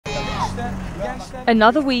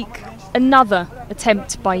Another week, another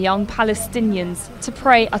attempt by young Palestinians to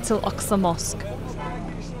pray at Aqsa Mosque.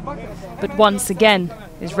 But once again,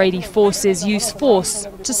 Israeli forces use force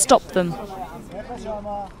to stop them.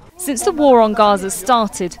 Since the war on Gaza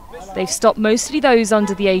started, they've stopped mostly those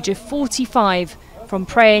under the age of 45 from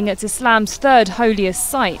praying at Islam's third holiest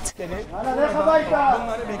site,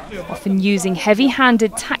 often using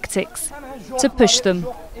heavy-handed tactics to push them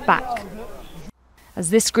back. As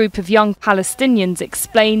this group of young Palestinians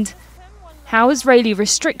explained how Israeli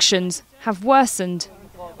restrictions have worsened,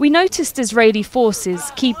 we noticed Israeli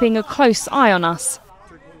forces keeping a close eye on us.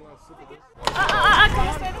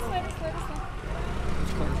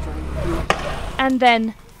 And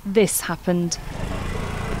then this happened.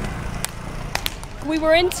 We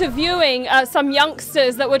were interviewing some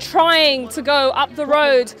youngsters that were trying to go up the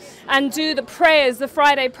road and do the prayers, the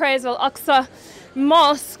Friday prayers at Aqsa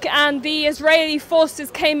Mosque, and the Israeli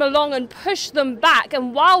forces came along and pushed them back.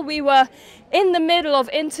 And while we were in the middle of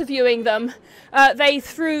interviewing them, they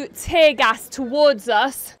threw tear gas towards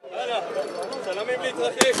us.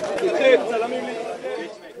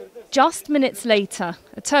 Just minutes later,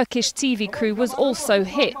 a Turkish TV crew was also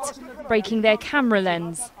hit, breaking their camera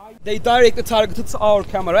lens. They directly targeted our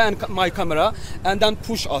camera and my camera and then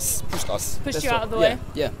pushed us. Pushed you out of the way?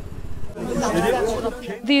 Yeah.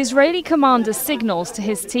 The Israeli commander signals to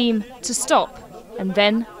his team to stop, and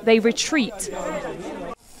then they retreat.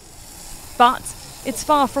 But it's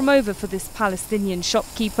far from over for this Palestinian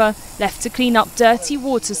shopkeeper, left to clean up dirty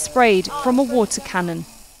water sprayed from a water cannon.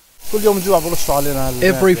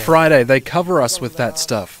 Every Friday they cover us with that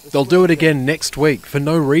stuff. They'll do it again next week for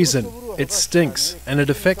no reason. It stinks and it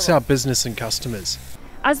affects our business and customers.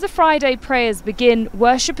 As the Friday prayers begin,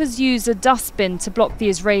 worshippers use a dustbin to block the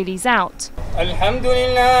Israelis out.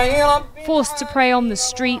 Forced to pray on the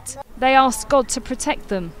street, they ask God to protect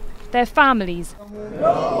them, their families,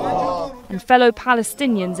 and fellow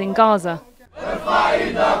Palestinians in Gaza.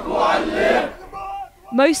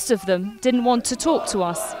 Most of them didn't want to talk to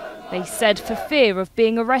us. They said for fear of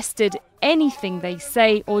being arrested, anything they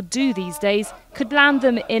say or do these days could land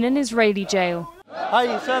them in an Israeli jail.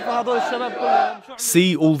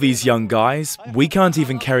 See all these young guys? We can't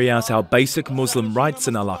even carry out our basic Muslim rights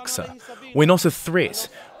in Al-Aqsa. We're not a threat.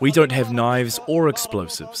 We don't have knives or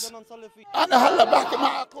explosives.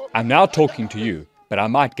 I'm now talking to you, but I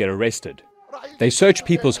might get arrested. They search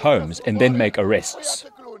people's homes and then make arrests.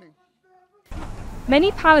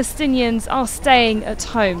 Many Palestinians are staying at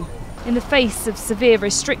home in the face of severe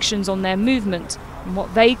restrictions on their movement and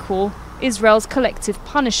what they call Israel's collective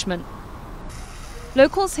punishment.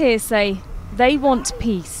 Locals here say they want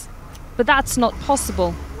peace, but that's not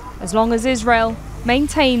possible as long as Israel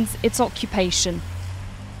maintains its occupation.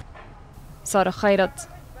 Sara, Khairat,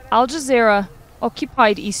 Al Jazeera,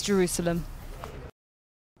 occupied East Jerusalem.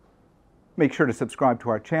 Make sure to subscribe to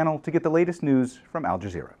our channel to get the latest news from Al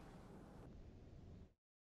Jazeera.